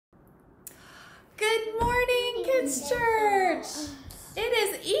Good morning, Kids Church. It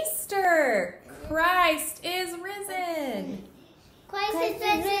is Easter. Christ is risen. Christ is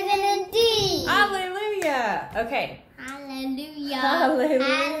risen indeed. Hallelujah. Okay. Hallelujah.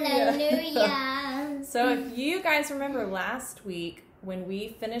 Hallelujah. Hallelujah. So if you guys remember last week when we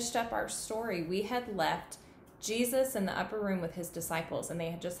finished up our story, we had left Jesus in the upper room with his disciples, and they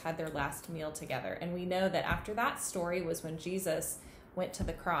had just had their last meal together. And we know that after that story was when Jesus went to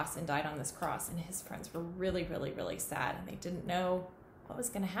the cross and died on this cross, and his friends were really, really, really sad, and they didn't know what was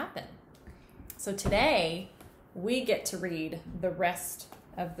going to happen. So today, we get to read the rest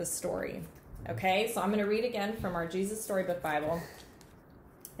of the story. Okay, so I'm going to read again from our Jesus Storybook Bible.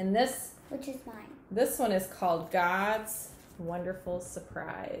 And this, which is mine. This one is called God's Wonderful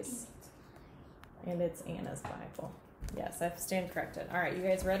Surprise. And it's Anna's Bible. Yes, I stand corrected. All right, you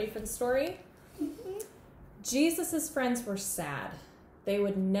guys ready for the story? Mm-hmm. Jesus' friends were sad. They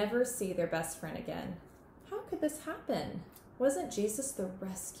would never see their best friend again. How could this happen? Wasn't Jesus the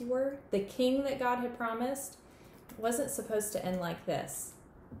rescuer, the king that God had promised? It wasn't supposed to end like this.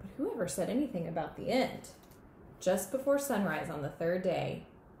 But whoever said anything about the end? Just before sunrise on the third day,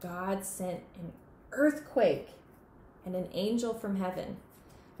 God sent an earthquake and an angel from heaven.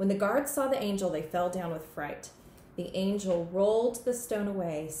 When the guards saw the angel, they fell down with fright. The angel rolled the stone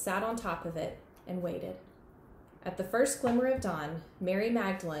away, sat on top of it, and waited. At the first glimmer of dawn, Mary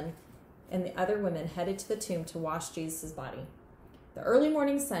Magdalene and the other women headed to the tomb to wash Jesus' body. The early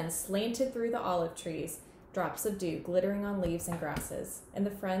morning sun slanted through the olive trees, drops of dew glittering on leaves and grasses, and the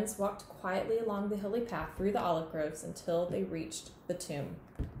friends walked quietly along the hilly path through the olive groves until they reached the tomb.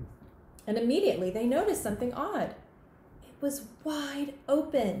 And immediately they noticed something odd. It was wide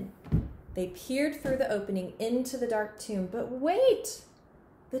open. They peered through the opening into the dark tomb, but wait!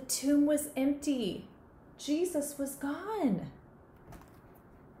 The tomb was empty. Jesus was gone.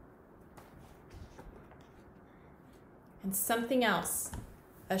 And something else.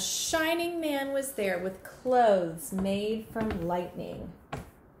 A shining man was there with clothes made from lightning.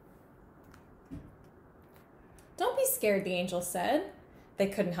 Don't be scared, the angel said. They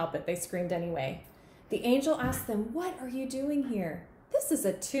couldn't help it. They screamed anyway. The angel asked them, "What are you doing here? This is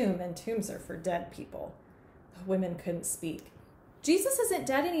a tomb, and tombs are for dead people." The women couldn't speak. "Jesus isn't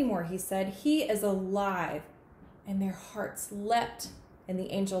dead anymore," he said. "He is alive." And their hearts leapt, and the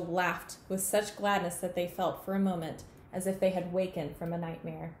angel laughed with such gladness that they felt for a moment as if they had wakened from a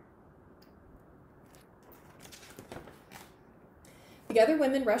nightmare. The other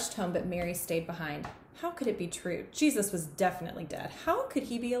women rushed home, but Mary stayed behind. How could it be true? Jesus was definitely dead. How could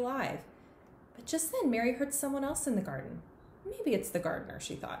he be alive? But just then, Mary heard someone else in the garden. Maybe it's the gardener,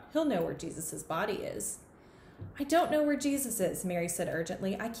 she thought. He'll know where Jesus' body is. "I don't know where Jesus is," Mary said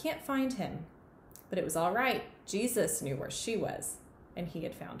urgently. "I can't find him." But it was all right. Jesus knew where she was, and he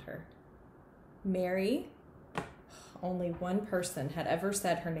had found her. Mary, only one person had ever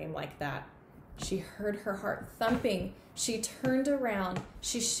said her name like that. She heard her heart thumping. She turned around.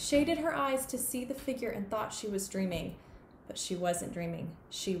 She shaded her eyes to see the figure and thought she was dreaming. But she wasn't dreaming.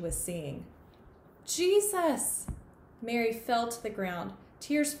 She was seeing. Jesus! Mary fell to the ground.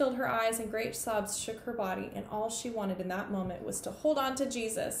 Tears filled her eyes and great sobs shook her body, and all she wanted in that moment was to hold on to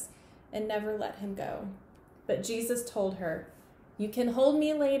Jesus and never let him go. But Jesus told her, "You can hold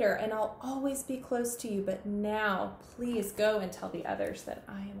me later, and I'll always be close to you, but now please go and tell the others that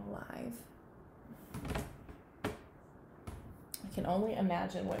I am alive." I can only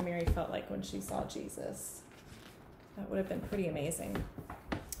imagine what Mary felt like when she saw Jesus. That would have been pretty amazing.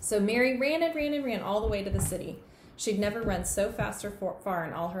 So Mary ran and ran and ran all the way to the city. She'd never run so fast or far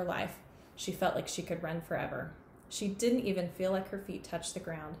in all her life. She felt like she could run forever. She didn't even feel like her feet touched the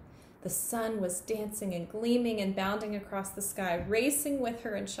ground. The sun was dancing and gleaming and bounding across the sky, racing with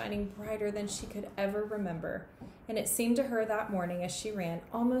her and shining brighter than she could ever remember. And it seemed to her that morning as she ran,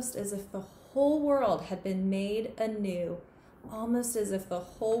 almost as if the whole world had been made anew, almost as if the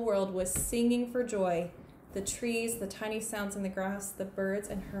whole world was singing for joy. The trees, the tiny sounds in the grass, the birds,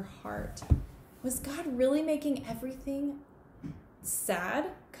 and her heart. Was God really making everything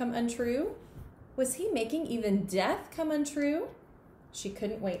sad come untrue? Was he making even death come untrue? She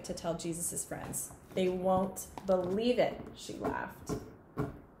couldn't wait to tell Jesus' friends. "They won't believe it," she laughed.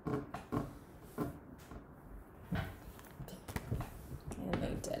 And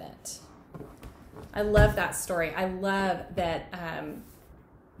they didn't. I love that story. I love that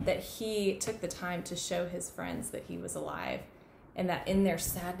that he took the time to show his friends that he was alive, and that in their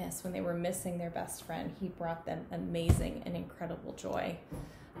sadness, when they were missing their best friend, he brought them amazing and incredible joy.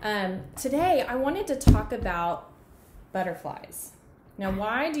 Today, I wanted to talk about butterflies. Now,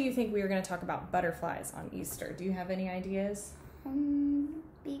 why do you think we are going to talk about butterflies on Easter? Do you have any ideas?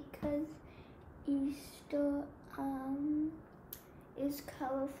 Because is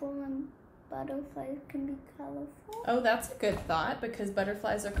colorful and butterflies can be colorful? Oh, that's a good thought because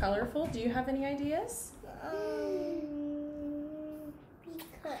butterflies are colorful. Do you have any ideas?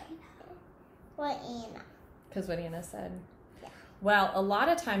 Because what Anna? Because what Anna said. Yeah. Well, a lot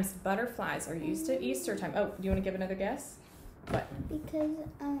of times butterflies are used at Easter time. Oh, do you want to give another guess? What? Because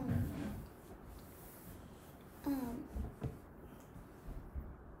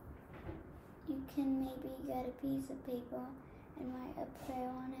you can maybe get a piece of paper and write a prayer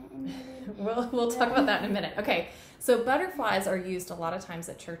on it and maybe We'll talk about that in a minute. Okay, so butterflies are used a lot of times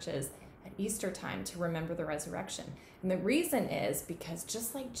at churches at Easter time to remember the resurrection. And the reason is because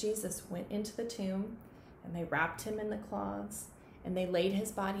just like Jesus went into the tomb and they wrapped him in the cloths and they laid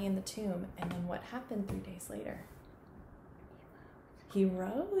his body in the tomb, and then what happened 3 days later? He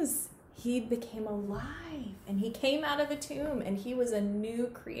rose. He became alive and he came out of the tomb and he was a new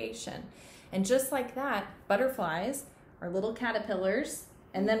creation. And just like that, butterflies are little caterpillars.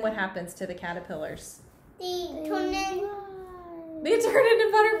 And then what happens to the caterpillars? they turn in. They turn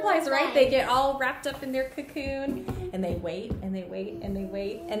into butterflies, right? They get all wrapped up in their cocoon and they wait and they wait and they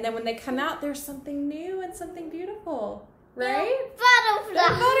wait. And then when they come out, there's something new and something beautiful, right? Butterflies.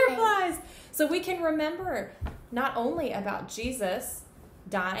 They're butterflies. So we can remember not only about Jesus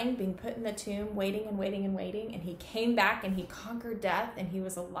dying, being put in the tomb, waiting and waiting and waiting, and he came back and he conquered death and he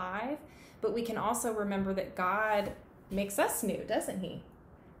was alive, but we can also remember that God makes us new, doesn't he?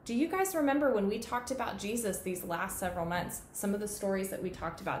 Do you guys remember when we talked about Jesus these last several months, some of the stories that we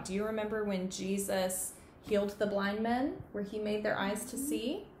talked about? Do you remember when Jesus healed the blind men, where he made their eyes to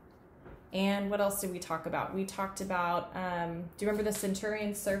see? And what else did we talk about? We talked about, do you remember the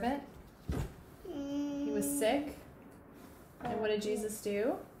centurion's servant? He was sick. And what did Jesus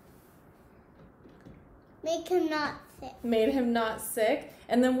do? Make him not sick. Made him not sick.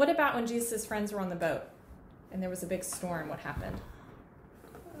 And then what about when Jesus' friends were on the boat and there was a big storm? What happened?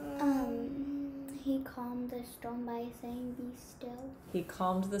 He calmed the storm by saying, "Be still." He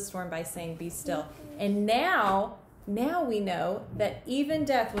calmed the storm by saying, "Be still." And now we know that even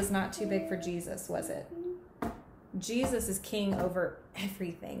death was not too big for Jesus, was it? Jesus is king over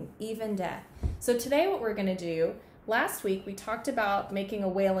everything, even death. So today what we're going to do, last week we talked about making a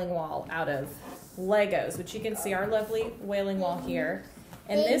wailing wall out of Legos, which you can see our lovely wailing wall here.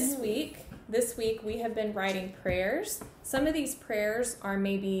 And this week we have been writing prayers. Some of these prayers are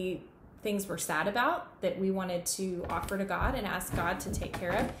maybe things we're sad about that we wanted to offer to God and ask God to take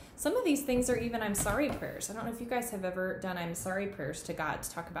care of. Some of these things are even I'm sorry prayers. I don't know if you guys have ever done I'm sorry prayers to God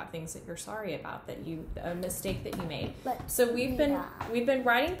to talk about things that you're sorry about, a mistake that you made. So we've been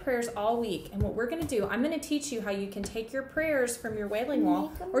writing prayers all week, and what we're going to do, I'm going to teach you how you can take your prayers from your wailing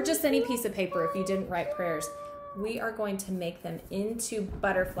wall or just any piece of paper if you didn't write prayers. We are going to make them into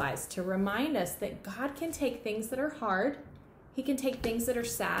butterflies to remind us that God can take things that are hard, he can take things that are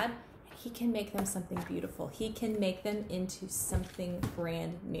sad, he can make them something beautiful. He can make them into something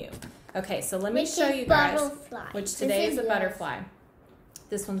brand new. Okay, so let me show you guys, which today is a butterfly.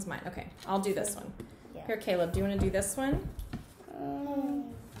 This one's mine. Okay, I'll do this one. Yeah. Here, Caleb, do you want to do this one?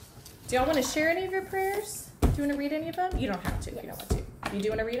 Do y'all want to share any of your prayers? Do you want to read any of them? You don't have to if you don't want to. You do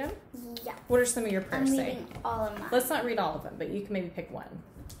want to read them? Yeah. What are some of your prayers I'm say? reading all of mine. Let's not read all of them, but you can maybe pick one.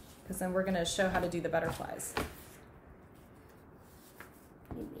 Because then we're going to show how to do the butterflies.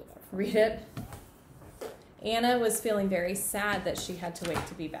 Read it. Anna was feeling very sad that she had to wait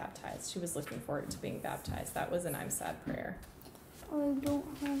to be baptized. She was looking forward to being baptized. That was an I'm sad prayer. I don't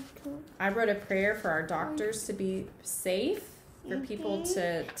have to. I wrote a prayer for our doctors to be safe, for people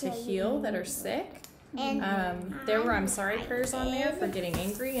to heal that are sick. And there were I'm sorry prayers on there for getting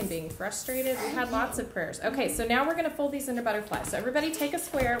angry and being frustrated. We had lots of prayers. Okay, so now we're going to fold these into butterflies. So everybody take a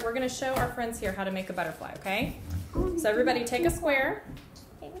square. We're going to show our friends here how to make a butterfly, okay? So everybody take a square.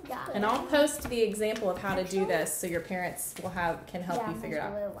 And I'll post the example of how to do this so your parents can help you figure it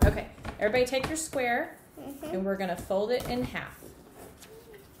out. Okay, everybody take your square and we're going to fold it in half.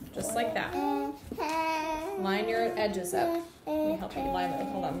 Just like that. Line your edges up. Let me help you line it.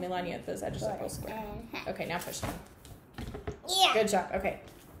 Hold on, let me line you up those edges up real square. Okay, now push them. Yeah. Good job. Okay,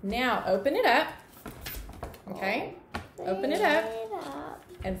 now open it up. Okay, open it up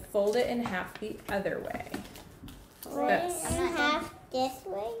and fold it in half the other way. This. Half this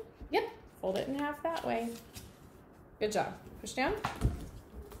way? Yep, fold it in half that way. Good job. Push down.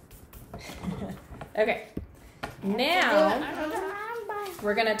 Okay, now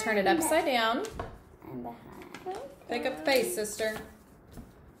we're going to turn it upside down. Pick up the pace, sister.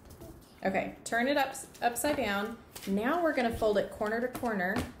 Okay, turn it upside down. Now we're going to fold it corner to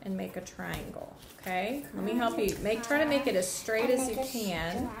corner and make a triangle. Okay, let me help you. Try to make it as straight as you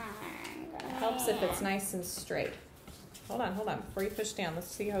can. It helps if it's nice and straight. Hold on. Before you push down, let's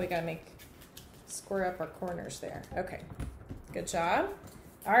see how we gotta square up our corners there. Okay, good job.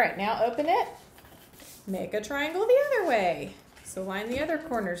 All right, now open it. Make a triangle the other way. So line the other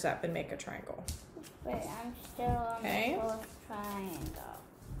corners up and make a triangle. Wait, I'm still on the fourth triangle.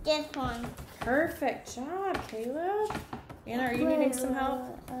 This one. Perfect job, Caleb. Anna, are you needing some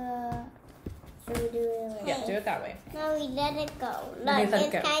help? Should we do it like Yeah, do it that way. No, we let it go. Look, let it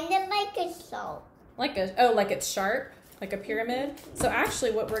it's go. kind of like a soap. Like it's sharp, like a pyramid. So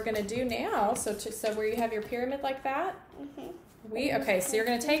actually what we're gonna do now, so where you have your pyramid like that, so you're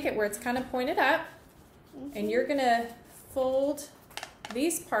gonna take it where it's kind of pointed up, and you're gonna fold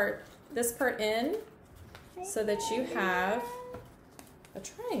this part in so that you have a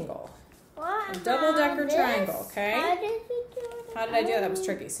triangle. A double-decker triangle, okay? How did I do that? That was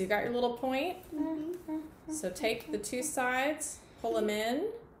tricky. So you got your little point. So take the two sides, pull them in,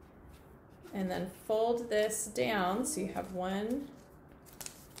 and then fold this down so you have one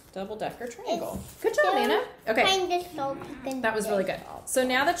double-decker triangle. Good job, Anna. Okay, that was really good. So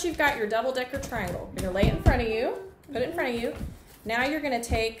now that you've got your double-decker triangle, you're going to lay it in front of you, put it in front of you. Now you're going to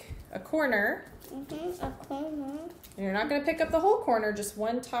take a corner, and you're not going to pick up the whole corner, just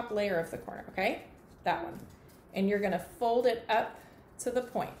one top layer of the corner, okay? That one. And you're going to fold it up to the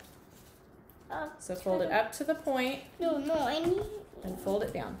point. So fold it up to the point. And fold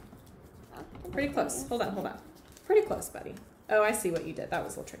it down. Pretty close. Hold on. Pretty close, buddy. Oh, I see what you did. That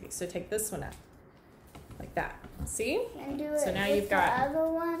was a little tricky. So take this one up. Like that. See? And do it so now with you've got the other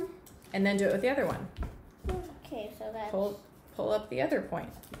one. And then do it with the other one. Okay, so that's pull up the other point.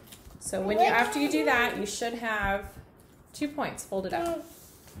 So after you do that, you should have 2 points folded up.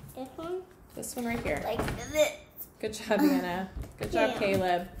 This one? This one right here. Like this. Good job, Anna. Good job,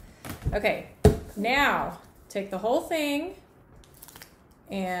 Caleb. Okay, now take the whole thing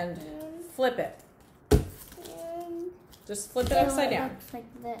and flip it. Just flip it upside down. Looks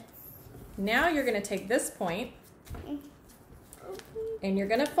like this. Now you're going to take this point and you're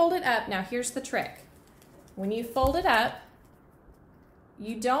going to fold it up. Now here's the trick. When you fold it up,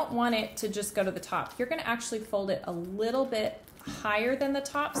 you don't want it to just go to the top. You're going to actually fold it a little bit higher than the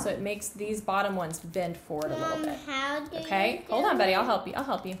top, so it makes these bottom ones bend forward a little bit. Okay, hold on, buddy. I'll help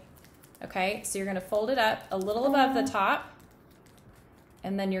you. Okay, so you're going to fold it up a little above the top,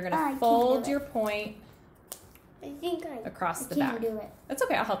 and then you're going to fold your point across the back. Do it. That's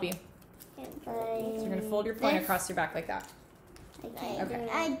okay. I'll help you. So you're going to fold your point across your back like that.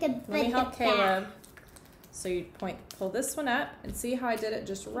 Okay. Let me help Caleb. So you pull this one up, and see how I did it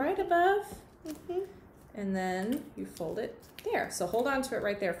just right above, and then you fold it there. So hold on to it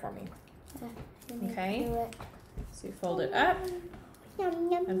right there for me. Okay. So you fold it up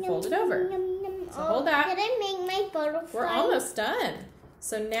and fold it over. So hold that. Did I make my butterfly? We're almost done.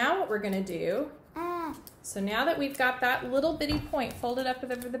 So now what we're gonna do? So now that we've got that little bitty point folded up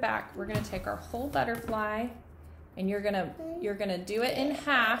over the back, we're gonna take our whole butterfly, and you're gonna do it in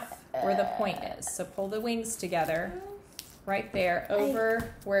half where the point is. So pull the wings together right there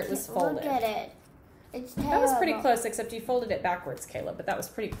over where it was folded. Look at it. It's terrible. That was pretty close, except you folded it backwards, Caleb, but that was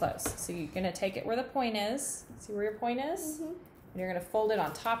pretty close. So you're gonna take it where the point is. See where your point is? And you're gonna fold it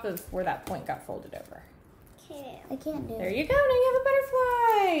on top of where that point got folded over. I can't do it. There you go, now you have a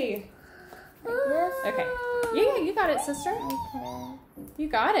butterfly. Like Okay. Yeah, you got it, sister. Okay. You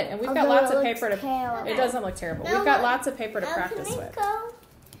got it. And we've got lots of paper terrible. It doesn't look terrible. We've got lots of paper to practice with.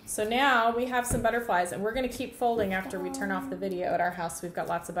 So now we have some butterflies, and we're going to keep folding after we turn off the video at our house. We've got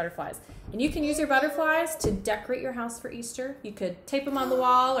lots of butterflies. And you can use your butterflies to decorate your house for Easter. You could tape them on the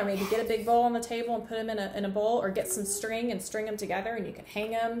wall, or maybe get a big bowl on the table and put them in a bowl, or get some string and string them together, and you can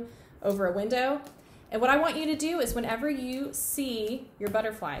hang them over a window. And what I want you to do is whenever you see your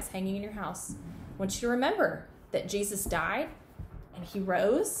butterflies hanging in your house, I want you to remember that Jesus died and he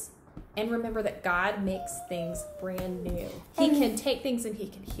rose. And remember that God makes things brand new. He can take things and he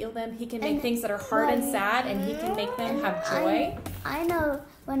can heal them. He can make things that are hard and sad, and he can make them have joy. I know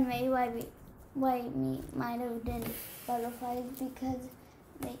one way why we might have done butterflies, because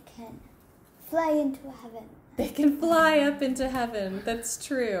they can fly into heaven. They can fly up into heaven. That's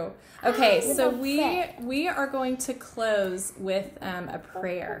true. Okay, so we are going to close with a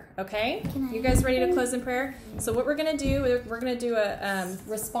prayer. Okay, you guys ready to close in prayer? So what we're gonna do, a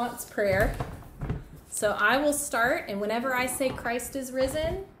response prayer. So I will start, and whenever I say Christ is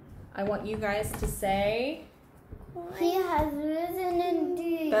risen, I want you guys to say, He has risen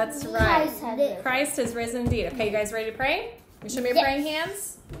indeed. That's right. Christ has risen indeed. Okay, you guys ready to pray? You show me your praying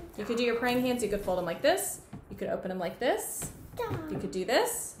hands. You could do your praying hands. You could fold them like this. You could open them like this. You could do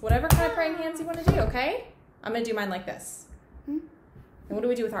this. Whatever kind of praying hands you want to do, okay? I'm going to do mine like this. And what do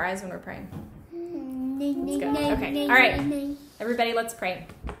we do with our eyes when we're praying? It's good. Okay. All right. Everybody, let's pray.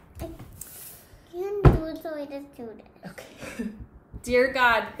 Can't do it, so I just do it. Okay. Dear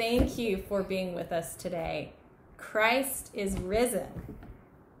God, thank you for being with us today. Christ is risen.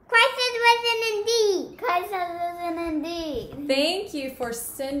 Christ is risen indeed. Christ has risen indeed. Thank you for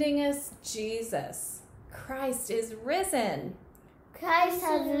sending us Jesus. Christ is risen. Christ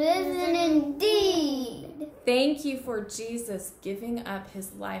has risen indeed. Thank you for Jesus giving up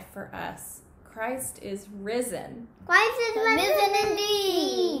his life for us. Christ is risen. Christ is risen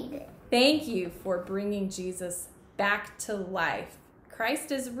indeed. Thank you for bringing Jesus back to life.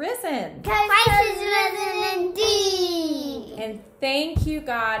 Christ is risen. Christ is risen indeed. And thank you,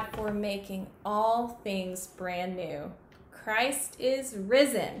 God, for making all things brand new. Christ is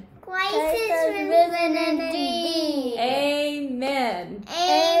risen. Christ is risen indeed. Amen.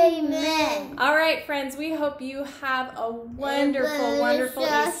 Amen. All right, friends, we hope you have a wonderful, wonderful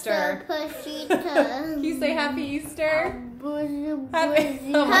Easter. Can you say Happy Easter? Happy,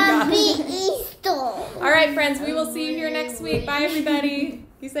 oh my Happy gosh. Easter. All right, friends, we will see you here next week. Bye, everybody.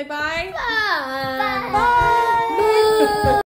 You say bye? Bye. Bye.